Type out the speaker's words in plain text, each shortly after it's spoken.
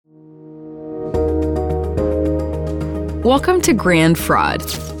Welcome to Grand Fraud,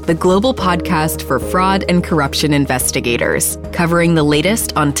 the global podcast for fraud and corruption investigators, covering the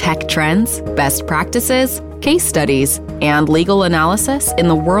latest on tech trends, best practices, case studies, and legal analysis in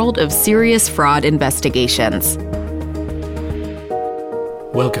the world of serious fraud investigations.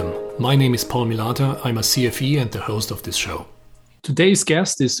 Welcome. My name is Paul Milata. I'm a CFE and the host of this show. Today's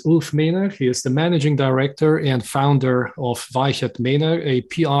guest is Ulf Mehner. He is the managing director and founder of WeichertMehner, a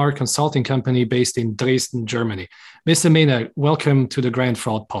PR consulting company based in Dresden, Germany. Mr. Mehner, welcome to the Grand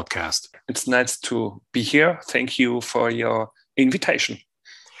Fraud podcast. It's nice to be here. Thank you for your invitation.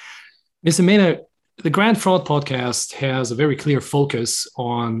 Mr. Mehner, the Grand Fraud podcast has a very clear focus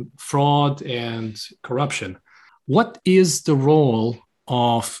on fraud and corruption. What is the role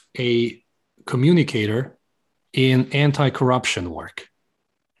of a communicator in anti-corruption work?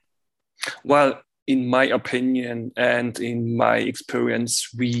 Well, in my opinion and in my experience,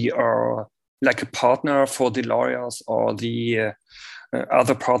 we are like a partner for the lawyers or the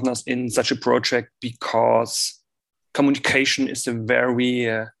other partners in such a project, because communication is a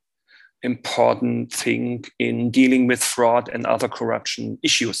very important thing in dealing with fraud and other corruption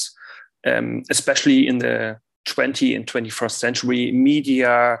issues, especially in the 20th and 21st century.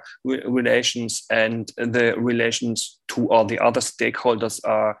 Media relations and the relations to all the other stakeholders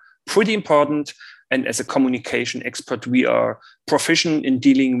are pretty important. And as a communication expert, we are proficient in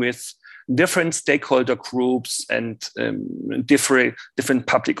dealing with different stakeholder groups and different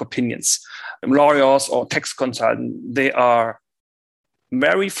public opinions. Lawyers or tax consultants, they are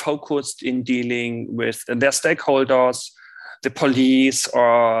very focused in dealing with their stakeholders, the police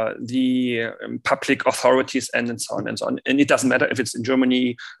or the public authorities, and so on and so on. And it doesn't matter if it's in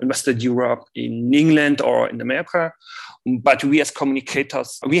Germany, in Western Europe, in England, or in America. But we as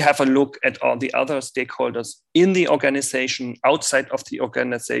communicators, we have a look at all the other stakeholders in the organization, outside of the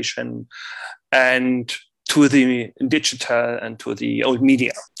organization, and to the digital and to the old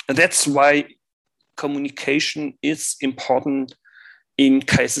media. And that's why communication is important in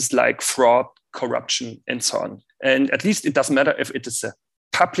cases like fraud, corruption, and so on. And at least it doesn't matter if it is a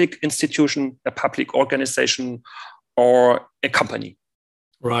public institution, a public organization, or a company.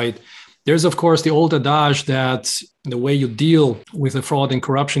 Right. There's, of course, the old adage that the way you deal with a fraud and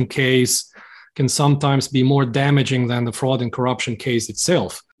corruption case can sometimes be more damaging than the fraud and corruption case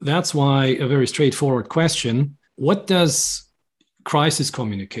itself. That's why a very straightforward question: what does crisis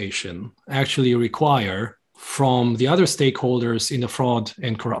communication actually require from the other stakeholders in a fraud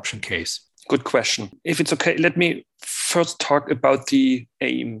and corruption case? Good question. If it's okay, let me first talk about the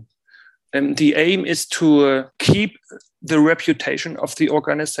aim. And the aim is to keep the reputation of the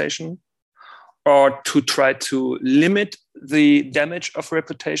organization, or to try to limit the damage of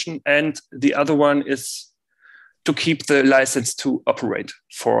reputation. And the other one is to keep the license to operate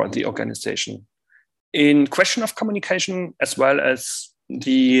for the organization. In question of communication, as well as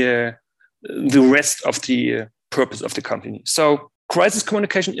the rest of the purpose of the company. So crisis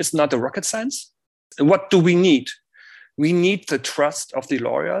communication is not a rocket science. What do we need? We need the trust of the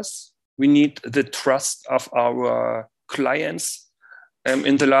lawyers. We need the trust of our clients.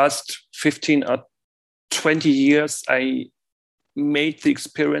 In the last 15 or 20 years, I made the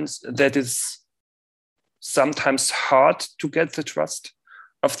experience that it's sometimes hard to get the trust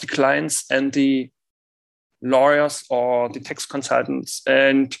of the clients and the lawyers or the tax consultants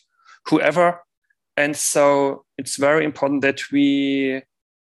and whoever. And so it's very important that we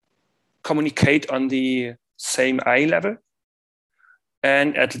communicate on the same eye level.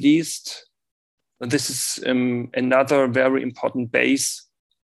 And at least this is another very important base.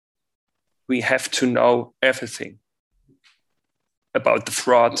 We have to know everything about the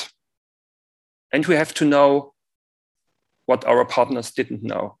fraud. And we have to know what our partners didn't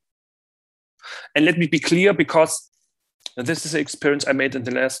know. And let me be clear, because this is an experience I made in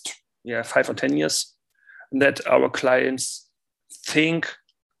the last 5 or 10 years, that our clients think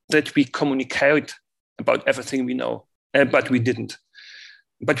that we communicate about everything we know, but we didn't.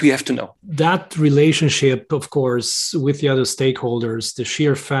 But we have to know. That relationship, of course, with the other stakeholders, the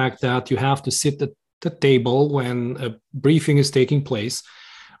sheer fact that you have to sit at the table when a briefing is taking place,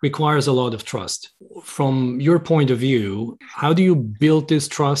 requires a lot of trust. From your point of view, how do you build this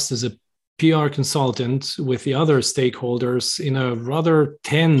trust as a PR consultant with the other stakeholders in a rather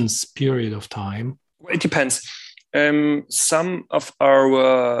tense period of time? It depends. Some of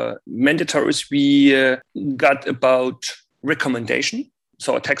our mandatories we got about recommendation.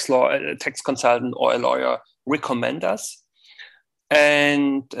 So a tax consultant or a lawyer recommend us.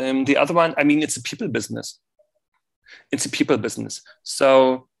 And the other one, it's a people business. It's a people business.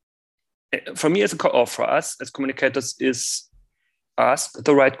 So for me or for us as communicators is ask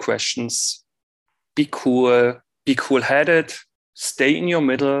the right questions, be cool, be cool-headed, stay in your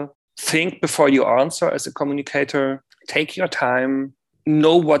middle, think before you answer as a communicator, take your time,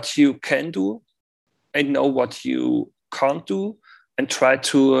 know what you can do and know what you can't do, and try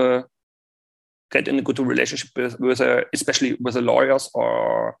to get in a good relationship with especially with the lawyers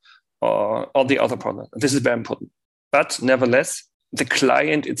or the other partner. This is very important. But nevertheless, the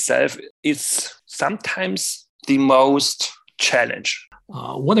client itself is sometimes the most challenge.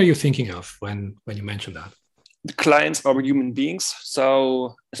 What are you thinking of when you mention that? The clients are human beings.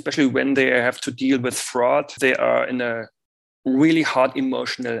 So especially when they have to deal with fraud, they are in a really hard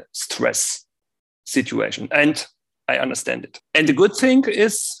emotional stress situation. And I understand it. And the good thing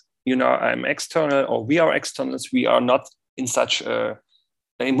is, I'm external, or we are externals. We are not in such an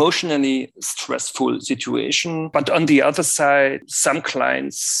emotionally stressful situation. But on the other side, some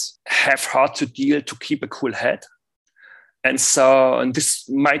clients have hard to deal to keep a cool head. And this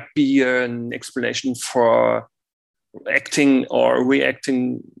might be an explanation for acting or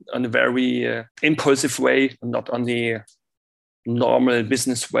reacting in a very impulsive way, not on the normal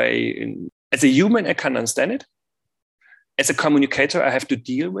business way. As a human, I can understand it. As a communicator, I have to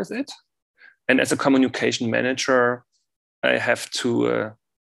deal with it. And as a communication manager, I have to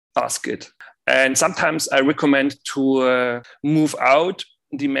ask it. And sometimes I recommend to move out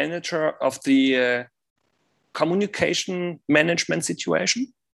the manager of the communication management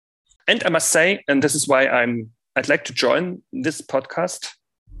situation. And I must say, and this is why I'd like to join this podcast,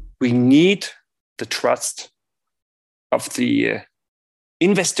 we need the trust of the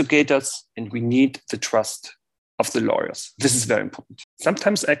investigators and we need the trust of the lawyers. This is very important.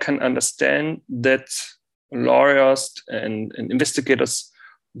 Sometimes I can understand that lawyers and investigators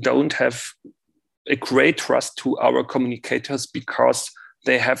don't have a great trust to our communicators because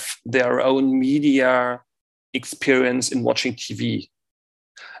they have their own media experience in watching TV.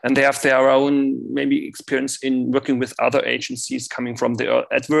 And they have their own maybe experience in working with other agencies coming from the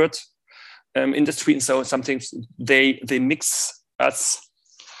advert industry. And so sometimes they mix us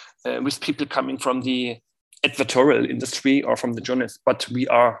with people coming from the advertorial industry or from the journalists, but we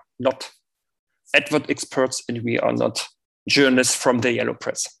are not advert experts and we are not journalists from the yellow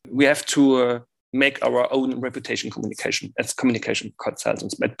press. We have to make our own reputation communication as communication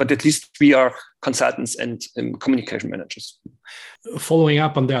consultants, but at least we are consultants and communication managers. Following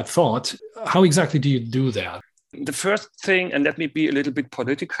up on that thought, how exactly do you do that? The first thing, and let me be a little bit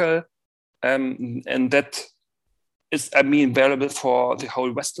political, and that is, valuable for the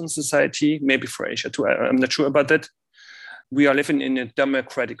whole Western society, maybe for Asia too. I'm not sure about that. We are living in a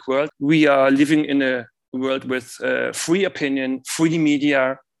democratic world. We are living in a world with free opinion, free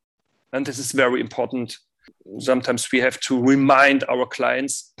media, and this is very important. Sometimes we have to remind our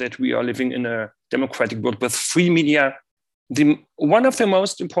clients that we are living in a democratic world with free media. One of the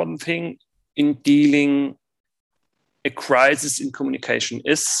most important things in dealing a crisis in communication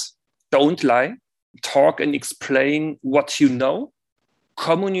is don't lie, talk and explain what you know,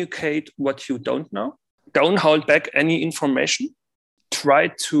 communicate what you don't know, don't hold back any information, try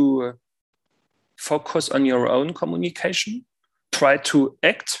to focus on your own communication, try to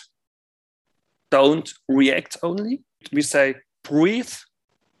act, don't react only. We say breathe,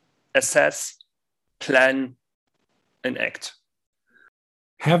 assess, plan, and act.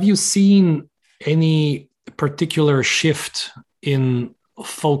 Have you seen any particular shift in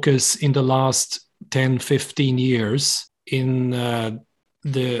focus in the last 10, 15 years in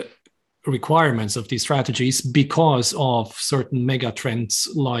the requirements of these strategies because of certain mega trends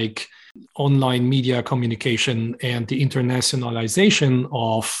like online media communication and the internationalization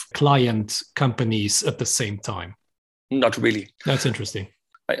of client companies at the same time? Not really. That's interesting.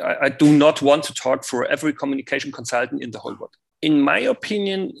 I do not want to talk for every communication consultant in the whole world. In my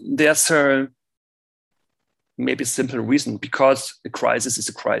opinion, there's a maybe simple reason, because a crisis is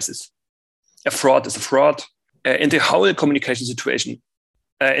a crisis. A fraud is a fraud. In the whole communication situation,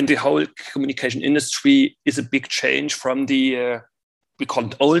 in the whole communication industry is a big change from the, we call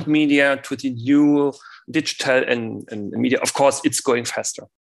it old media to the new digital and media. Of course, it's going faster.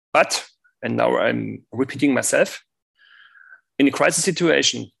 But, and now I'm repeating myself, in a crisis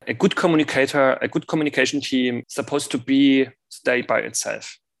situation, a good communicator, a good communication team is supposed to stay by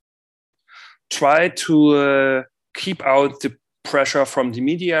itself. Try to keep out the pressure from the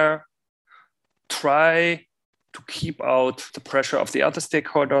media. Try to keep out the pressure of the other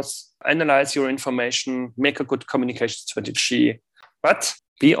stakeholders. Analyze your information, make a good communication strategy. But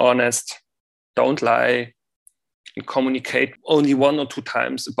be honest, don't lie, and communicate only 1 or 2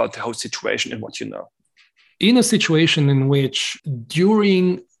 times about the whole situation and what you know. In a situation in which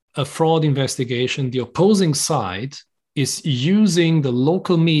during a fraud investigation, the opposing side is using the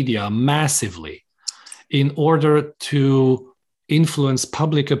local media massively in order to influence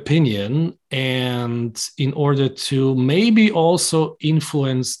public opinion and in order to maybe also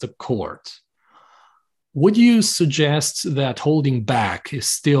influence the court. Would you suggest that holding back is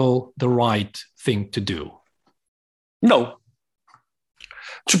still the right thing to do? No.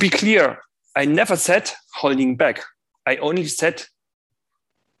 To be clear, I never said holding back. I only said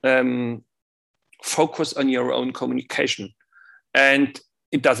focus on your own communication. And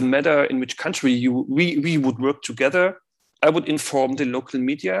it doesn't matter in which country we would work together. I would inform the local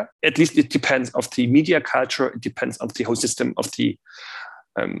media. At least it depends of the media culture. It depends on the whole system of the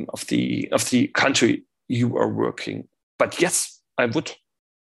country you are working. But yes, I would.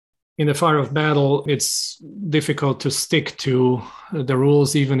 In the fire of battle, it's difficult to stick to the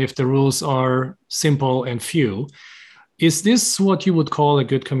rules, even if the rules are simple and few. Is this what you would call a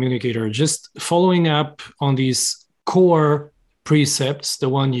good communicator? Just following up on these core precepts, the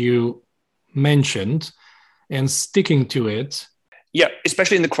one you mentioned, and sticking to it? Yeah,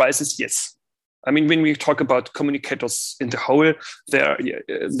 especially in the crisis, yes. I mean, when we talk about communicators in the whole,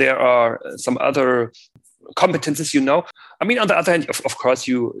 there are some other competences, I mean, on the other hand, of course,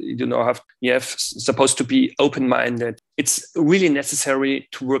 you have supposed to be open-minded. It's really necessary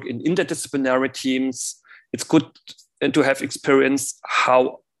to work in interdisciplinary teams. It's good to have experience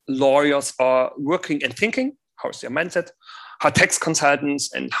how lawyers are working and thinking, how's their mindset, how tax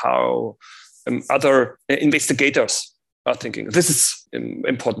consultants and how other investigators are thinking. This is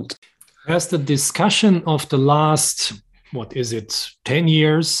important. Has the discussion of the last, 10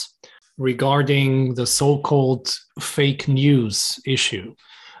 years regarding the so-called fake news issue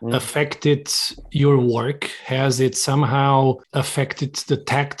affected your work? Has it somehow affected the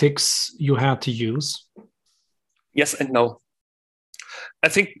tactics you had to use? Yes and no. I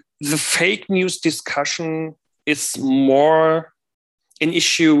think the fake news discussion is more an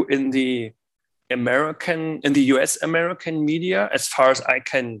issue in the US American media, as far as I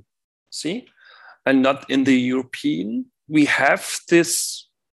can see, and not in the European. We have these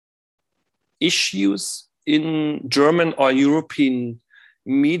issues in German or European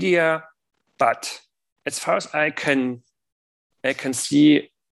media, but as far as I can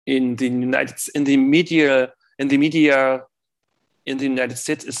see in the media in the United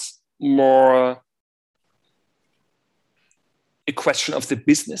States is more a question of the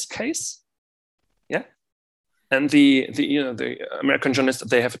business case, yeah. And the American journalists,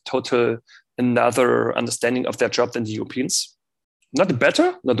 they have a total another understanding of their job than the Europeans. Not a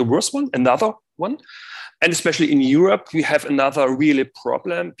better, not a worse one, another one. And especially in Europe, we have another really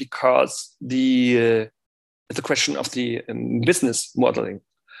problem because the question of the business modeling,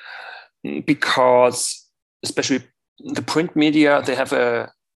 because especially the print media, they have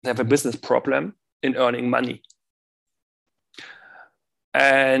a business problem in earning money.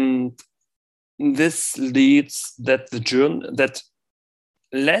 And this leads that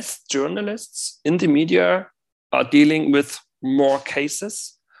less journalists in the media are dealing with more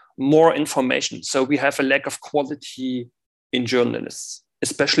cases, more information. So we have a lack of quality in journalists,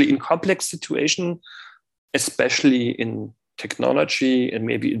 especially in complex situations, especially in technology and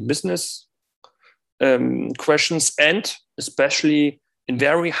maybe in business questions, and especially in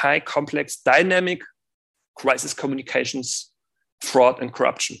very high, complex, dynamic crisis communications, fraud and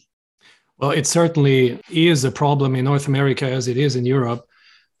corruption. Well, it certainly is a problem in North America as it is in Europe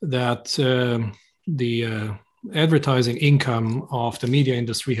that the advertising income of the media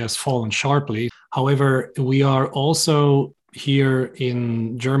industry has fallen sharply. However, we are also here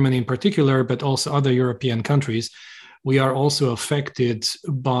in Germany in particular, but also other European countries, we are also affected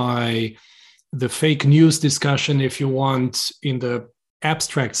by the fake news discussion, if you want, in the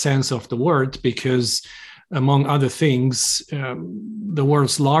abstract sense of the word, because among other things, the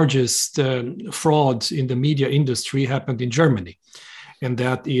world's largest fraud in the media industry happened in Germany. And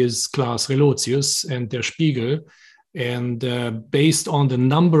that is Klaas Relotius and Der Spiegel. And based on the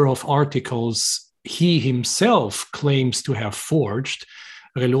number of articles he himself claims to have forged,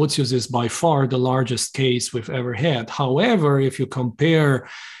 Relotius is by far the largest case we've ever had. However, if you compare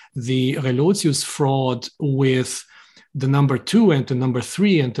the Relotius fraud with the number 2 and the number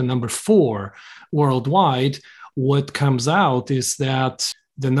 3 and the number 4 worldwide, what comes out is that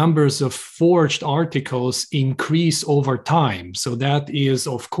the numbers of forged articles increase over time. So that is,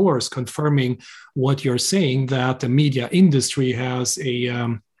 of course, confirming what you're saying, that the media industry has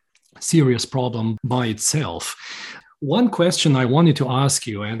a serious problem by itself. One question I wanted to ask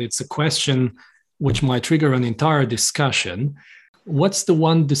you, and it's a question which might trigger an entire discussion. What's the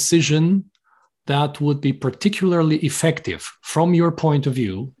one decision that would be particularly effective from your point of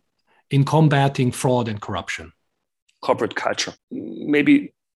view in combating fraud and corruption? Corporate culture.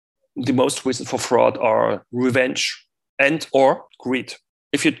 Maybe the most reasons for fraud are revenge and or greed.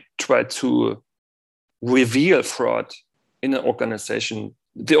 If you try to reveal fraud in an organization,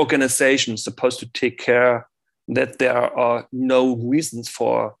 the organization is supposed to take care that there are no reasons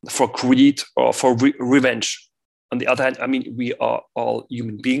for greed or for revenge. On the other hand, I mean, we are all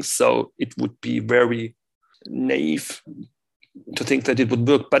human beings, so it would be very naive to think that it would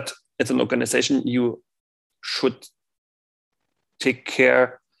work. But as an organization, you should take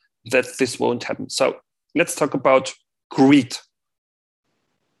care that this won't happen. So let's talk about greed.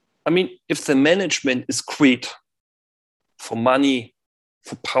 I mean, if the management is greed for money,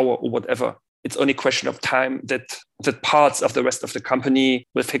 for power or whatever, it's only a question of time that parts of the rest of the company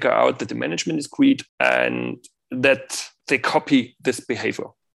will figure out that the management is greed and that they copy this behavior.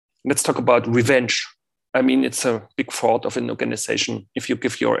 Let's talk about revenge. I mean, it's a big fraud of an organization if you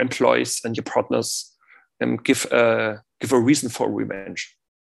give your employees and your partners give a reason for revenge.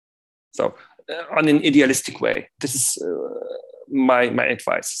 So on an idealistic way, this is my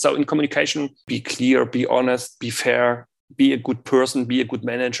advice. So in communication, be clear, be honest, be fair, be a good person, be a good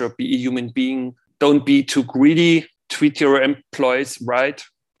manager, be a human being. Don't be too greedy. Treat your employees right.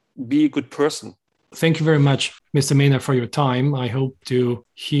 Be a good person. Thank you very much, Mr. Mehner, for your time. I hope to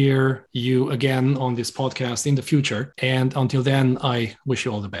hear you again on this podcast in the future. And until then, I wish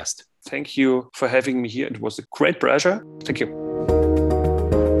you all the best. Thank you for having me here. It was a great pleasure. Thank you.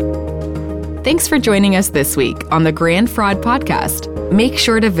 Thanks for joining us this week on the Grand Fraud Podcast. Make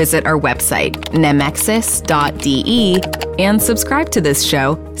sure to visit our website, nemexis.de, and subscribe to this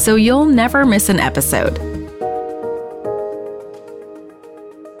show so you'll never miss an episode.